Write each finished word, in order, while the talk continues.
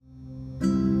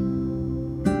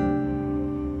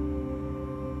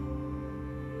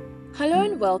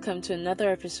and welcome to another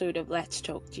episode of Let's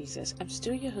Talk Jesus. I'm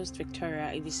still your host,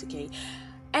 Victoria Ibisike,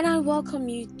 and I welcome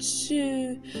you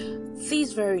to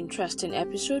this very interesting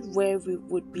episode where we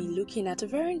would be looking at a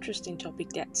very interesting topic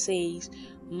that says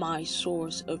my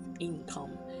source of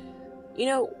income.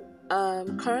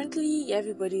 Currently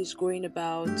everybody is going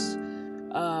about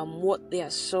what their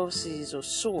sources or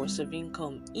source of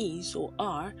income is or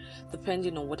are,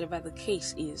 depending on whatever the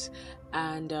case is.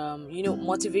 And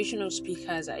motivational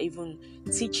speakers are even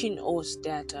teaching us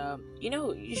that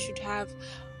you should have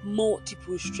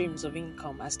multiple streams of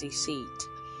income, as they say it.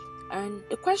 And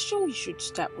the question we should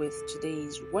start with today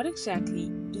is, what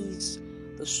exactly is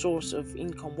the source of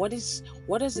income? What does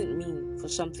it mean for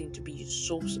something to be a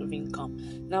source of income?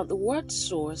 Now, the word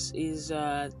source is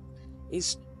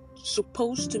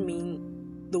supposed to mean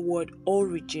the word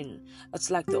origin. It's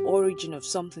like the origin of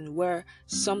something, where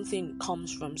something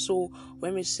comes from. So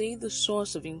when we say the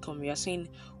source of income, we are saying,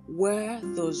 where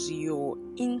does your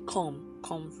income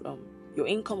come from? Your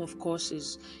income, of course,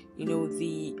 is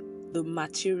the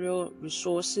material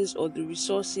resources or the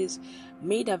resources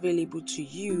made available to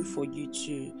you for you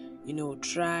to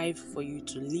thrive, for you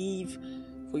to live,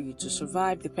 for you to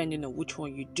survive, depending on which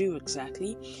one you do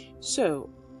exactly. So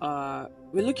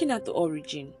we're looking at the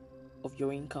origin of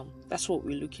your income. That's what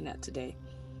we're looking at today.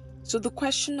 So the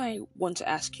question I want to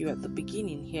ask you at the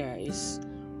beginning here is,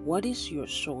 what is your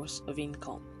source of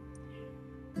income?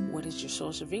 What is your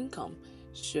source of income?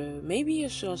 So maybe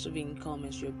your source of income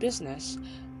is your business.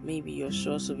 Maybe your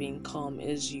source of income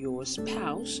is your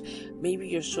spouse. Maybe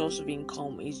your source of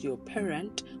income is your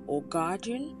parent or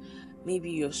guardian.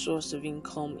 Maybe your source of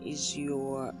income is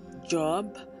your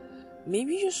job.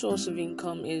 Maybe your source of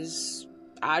income is,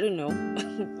 I don't know.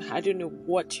 I don't know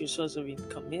what your source of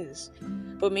income is.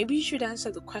 But maybe you should answer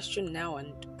the question now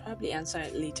and probably answer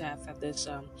it later after this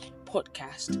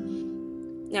podcast.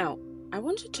 Now, I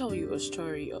want to tell you a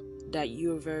story that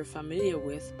you're very familiar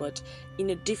with, but in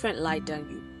a different light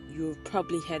than you've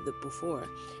probably heard it before.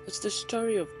 It's the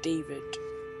story of David.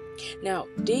 Now,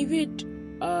 David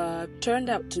turned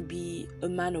out to be a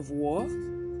man of war.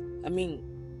 I mean,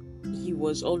 he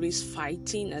was always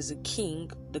fighting as a king,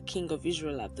 the king of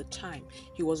Israel at the time.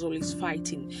 He was always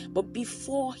fighting. But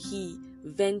before he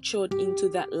ventured into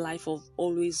that life of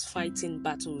always fighting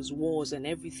battles, wars and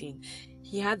everything,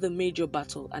 he had the major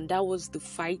battle, and that was the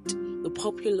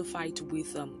popular fight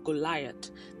with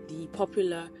Goliath, the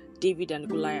popular David and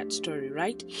Goliath story,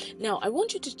 right? Now, I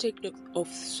want you to take note of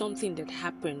something that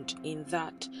happened in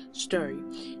that story.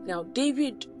 Now,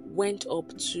 David went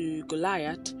up to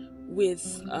Goliath with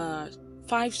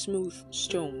 5 smooth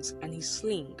stones and his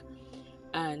sling.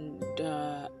 And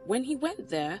when he went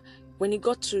there, when he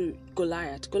got to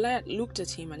Goliath looked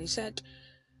at him and he said,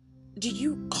 "Did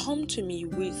you come to me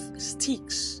with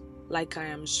sticks like I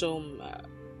am some,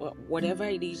 whatever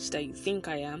it is that you think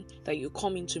I am, that you're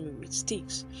coming to me with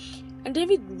sticks?" And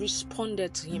David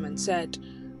responded to him and said,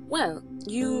 "Well,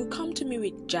 you come to me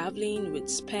with javelin, with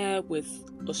spear, with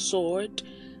a sword,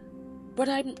 but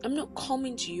I'm not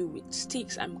coming to you with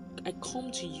sticks. I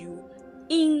come to you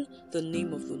in the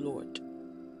name of the Lord."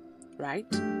 Right?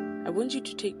 I want you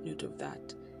to take note of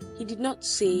that. He did not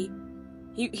say,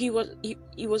 he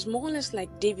was more or less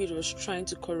like David was trying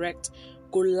to correct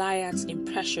Goliath's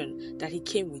impression that he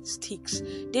came with sticks.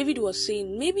 David was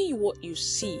saying, maybe what you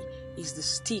see is the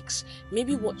sticks.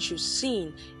 Maybe what you're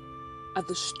seeing are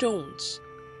the stones.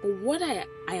 But what I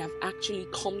have actually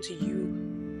come to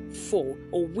you for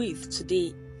or with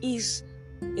today is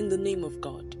in the name of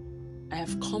God. I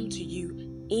have come to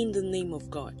you in the name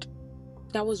of God.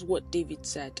 That was what David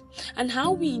said. And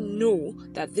how we know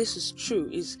that this is true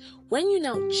is when you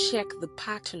now check the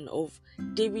pattern of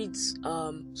David's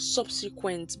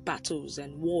subsequent battles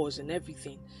and wars and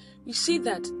everything, you see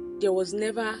that there was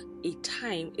never a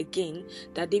time again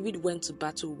that David went to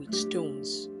battle with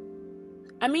stones.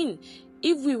 I mean,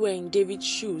 if we were in David's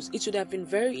shoes, it would have been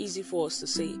very easy for us to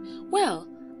say, well,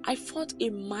 I fought a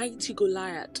mighty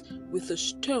Goliath with a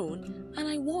stone and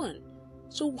I won.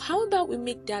 So how about we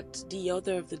make that the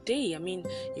order of the day? I mean,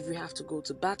 if we have to go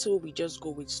to battle, we just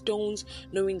go with stones,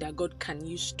 knowing that God can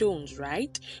use stones,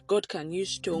 right? God can use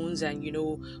stones, and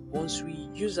once we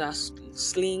use our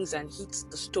slings and hit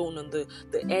the stone on the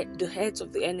heads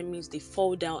of the enemies, they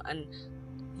fall down, and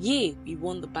we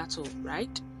won the battle,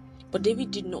 right? But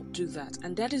David did not do that,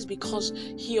 and that is because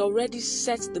he already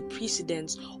set the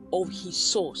precedence of his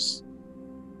source.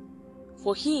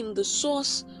 For him, the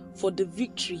source for the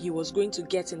victory he was going to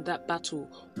get in that battle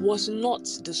was not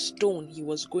the stone he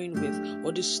was going with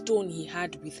or the stone he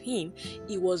had with him.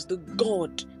 It was the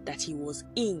God that he was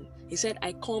in. He said,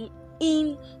 "I come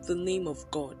in the name of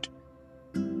God."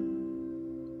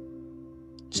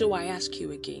 So I ask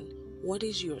you again, what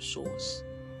is your source?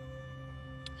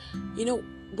 You know,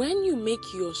 when you make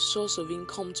your source of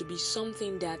income to be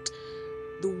something that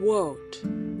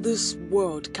this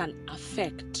world can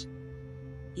affect,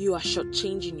 you are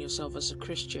shortchanging yourself as a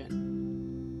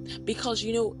Christian. Because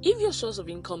if your source of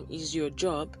income is your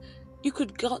job, you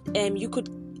could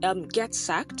get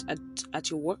sacked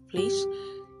at your workplace.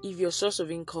 If your source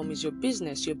of income is your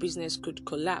business could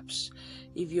collapse.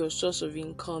 If your source of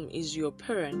income is your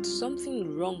parent,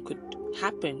 something wrong could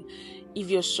happen.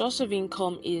 If your source of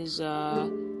income is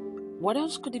what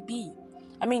else could it be?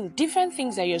 I mean, different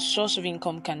things that your source of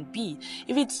income can be.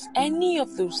 If it's any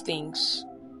of those things,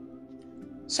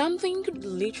 something could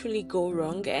literally go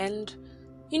wrong, and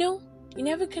you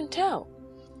never can tell.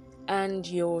 And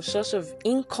your source of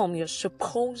income, your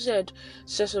supposed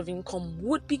source of income,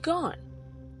 would be gone.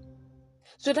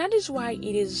 So that is why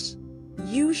it is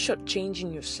you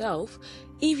shortchanging yourself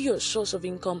if your source of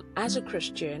income as a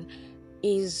Christian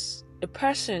is a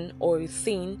person or a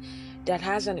thing that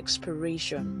has an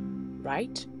expiration,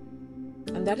 right?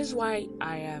 And that is why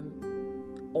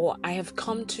I have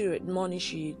come to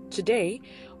admonish you today,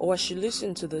 or as you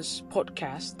listen to this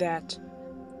podcast, that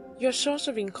your source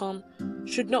of income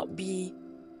should not be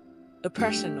a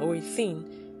person or a thing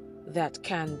that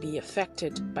can be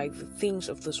affected by the things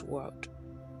of this world.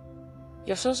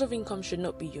 Your source of income should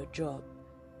not be your job.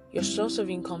 Your source of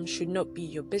income should not be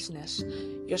your business.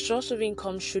 Your source of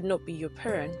income should not be your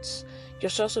parents. Your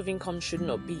source of income should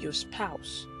not be your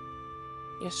spouse.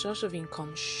 Your source of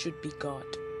income should be God.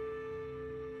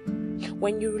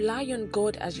 When you rely on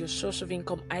God as your source of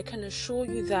income, I can assure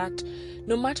you that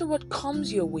no matter what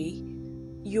comes your way,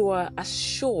 you are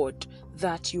assured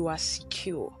that you are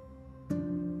secure.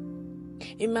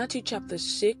 In Matthew chapter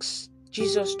 6,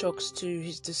 Jesus talks to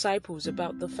his disciples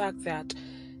about the fact that,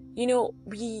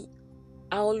 we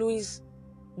are always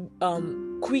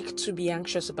quick to be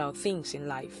anxious about things in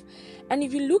life. And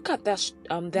if you look at that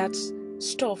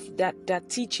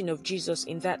teaching of Jesus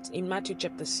in Matthew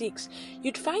chapter 6,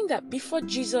 you'd find that before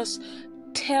he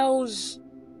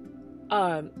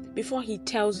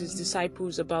tells his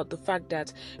disciples about the fact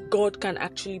that God can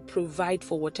actually provide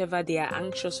for whatever they are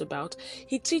anxious about,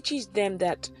 he teaches them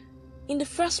that in the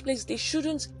first place they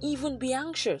shouldn't even be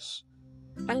anxious.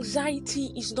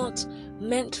 Anxiety is not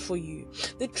meant for you.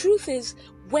 The truth is,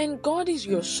 when God is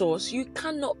your source, you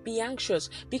cannot be anxious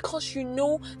because you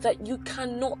know that you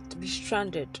cannot be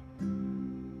stranded.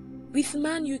 With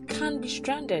man, you can be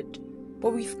stranded,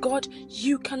 but with God,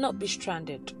 you cannot be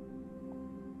stranded.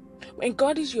 When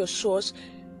God is your source,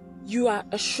 you are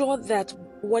assured that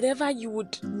whatever you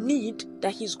would need,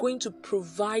 that He's going to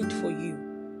provide for you.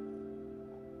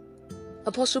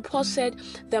 Apostle Paul said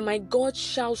that my God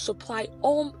shall supply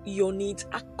all your needs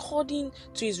according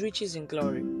to His riches in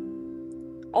glory.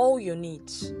 All your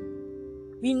needs.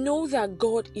 We know that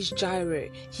God is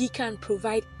Jireh. He can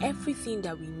provide everything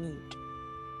that we need.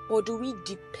 Or do we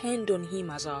depend on Him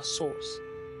as our source?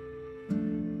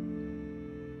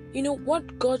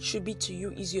 What God should be to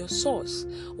you is your source,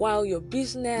 while your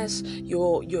business,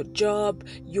 your job,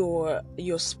 your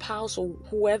spouse, or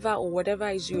whoever or whatever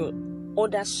is your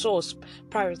other source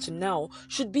prior to now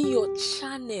should be your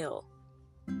channel.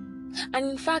 And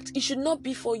in fact, it should not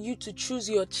be for you to choose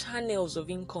your channels of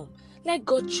income. Let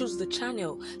God choose the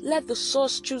channel. Let the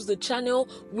source choose the channel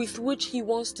with which He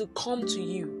wants to come to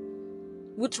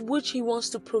you, with which He wants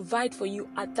to provide for you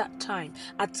at that time,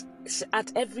 at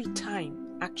every time,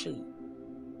 actually.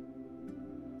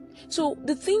 So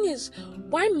the thing is,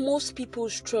 why most people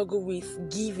struggle with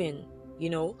giving,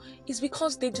 is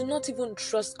because they do not even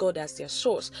trust God as their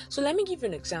source. So let me give you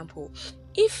an example.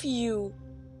 If you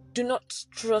do not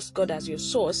trust God as your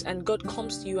source, and God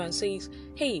comes to you and says,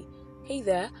 hey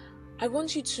there, I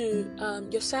want you to,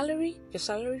 your salary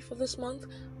for this month,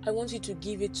 I want you to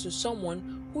give it to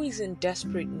someone who is in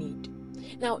desperate need.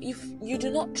 Now, if you do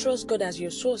not trust God as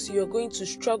your source, you're going to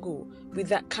struggle with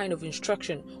that kind of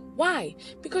instruction. Why?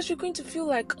 Because you're going to feel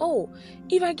like,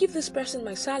 if I give this person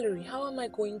my salary, how am I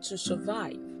going to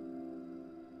survive?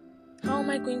 How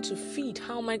am I going to feed?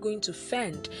 How am I going to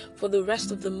fend for the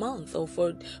rest of the month or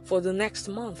for the next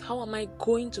month? How am I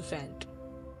going to fend?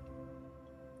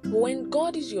 But when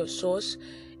God is your source,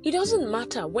 it doesn't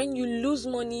matter. When you lose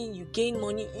money, you gain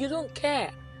money, you don't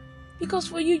care. Because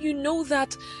for you, you know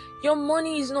that your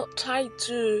money is not tied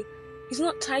to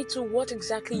what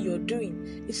exactly you're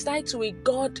doing. It's tied to a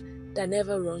God that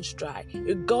never runs dry,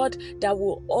 a God that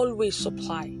will always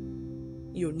supply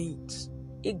your needs,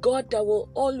 a God that will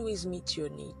always meet your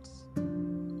needs.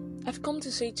 I've come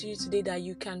to say to you today that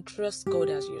you can trust God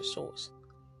as your source.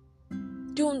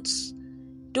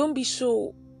 Don't be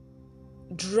so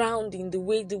drowned in the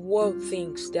way the world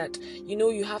thinks that you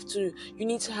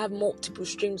need to have multiple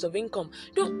streams of income.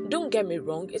 Don't get me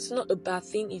wrong, it's not a bad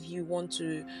thing if you want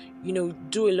to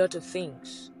do a lot of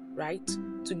things, right,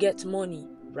 to get money,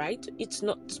 right? It's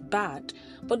not bad.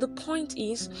 But the point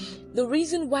is, the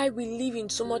reason why we live in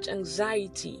so much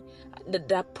anxiety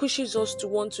that pushes us to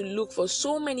want to look for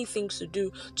so many things to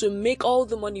do to make all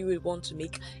the money we want to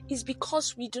make is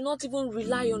because we do not even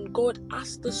rely on God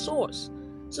as the source.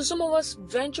 So some of us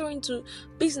venture into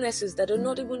businesses that are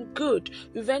not even good.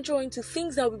 We venture into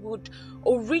things that we would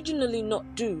originally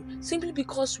not do, simply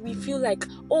because we feel like,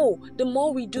 the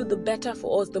more we do, the better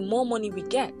for us, the more money we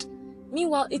get.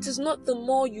 Meanwhile, it is not the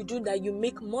more you do that you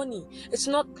make money. It's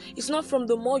not from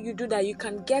the more you do that you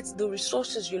can get the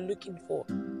resources you're looking for.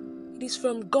 It is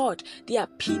from God. There are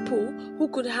people who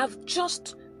could have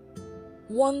just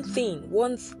one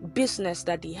business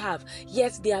that they have,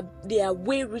 yet they are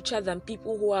way richer than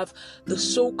people who have the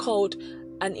so-called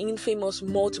and infamous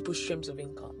multiple streams of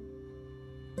income.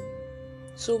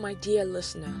 So my dear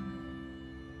listener,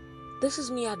 this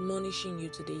is me admonishing you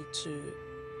today to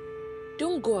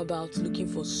don't go about looking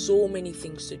for so many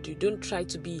things to do. Don't try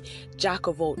to be jack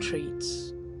of all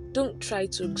trades. Don't try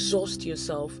to exhaust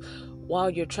yourself while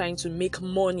you're trying to make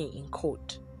money, in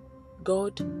quote.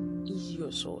 God is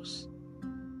your source.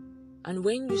 And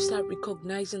when you start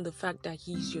recognizing the fact that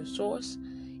He is your source,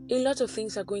 a lot of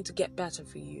things are going to get better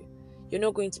for you. You're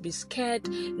not going to be scared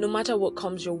no matter what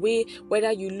comes your way,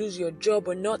 whether you lose your job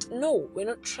or not. No, we're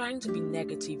not trying to be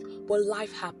negative, but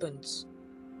life happens.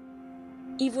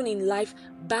 Even in life,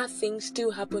 bad things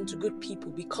still happen to good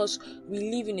people because we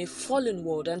live in a fallen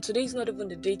world. And today is not even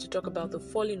the day to talk about the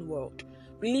fallen world.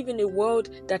 We live in a world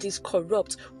that is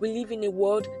corrupt. We live in a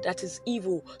world that is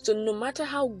evil. So no matter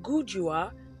how good you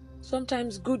are,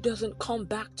 sometimes good doesn't come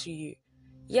back to you.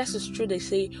 Yes, it's true they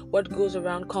say what goes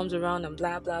around comes around and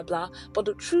blah, blah, blah. But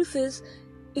the truth is,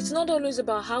 it's not always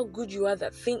about how good you are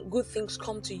that good things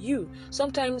come to you.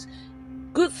 Sometimes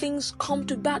good things come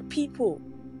to bad people.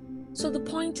 So the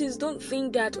point is, don't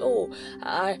think that,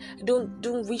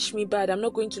 don't wish me bad, I'm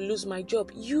not going to lose my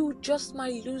job. You just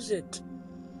might lose it.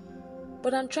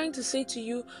 But I'm trying to say to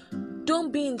you,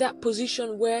 don't be in that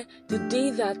position where the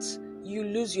day that you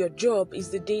lose your job is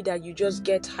the day that you just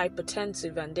get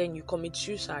hypertensive and then you commit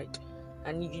suicide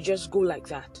and you just go like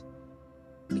that.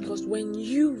 Because when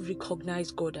you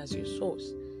recognize God as your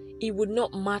source, it would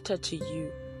not matter to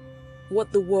you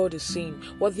what the world is saying,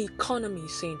 what the economy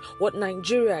is saying, what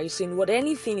Nigeria is saying,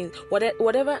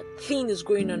 whatever thing is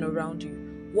going on around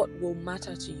you. What will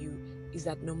matter to you is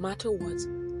that no matter what,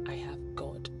 I have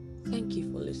God. Thank you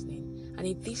for listening. And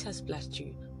if this has blessed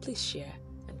you, please share,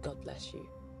 and God bless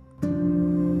you.